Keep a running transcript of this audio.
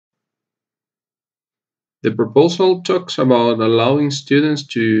The proposal talks about allowing students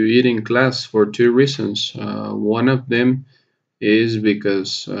to eat in class for two reasons. One of them is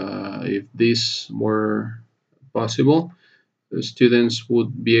because if this were possible, the students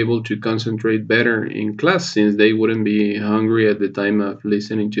would be able to concentrate better in class since they wouldn't be hungry at the time of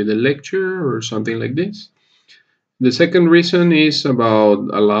listening to the lecture or something like this. The second reason is about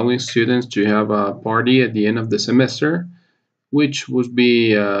allowing students to have a party at the end of the semester, which would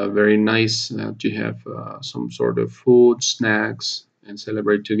be very nice to have some sort of food, snacks, and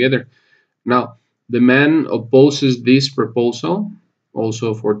celebrate together. Now, the man opposes this proposal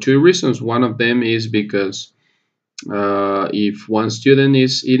also for two reasons. One of them is because if one student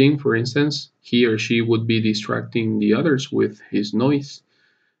is eating, for instance, he or she would be distracting the others with his noise.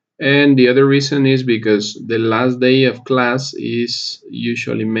 And the other reason is because the last day of class is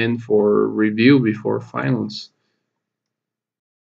usually meant for review before finals.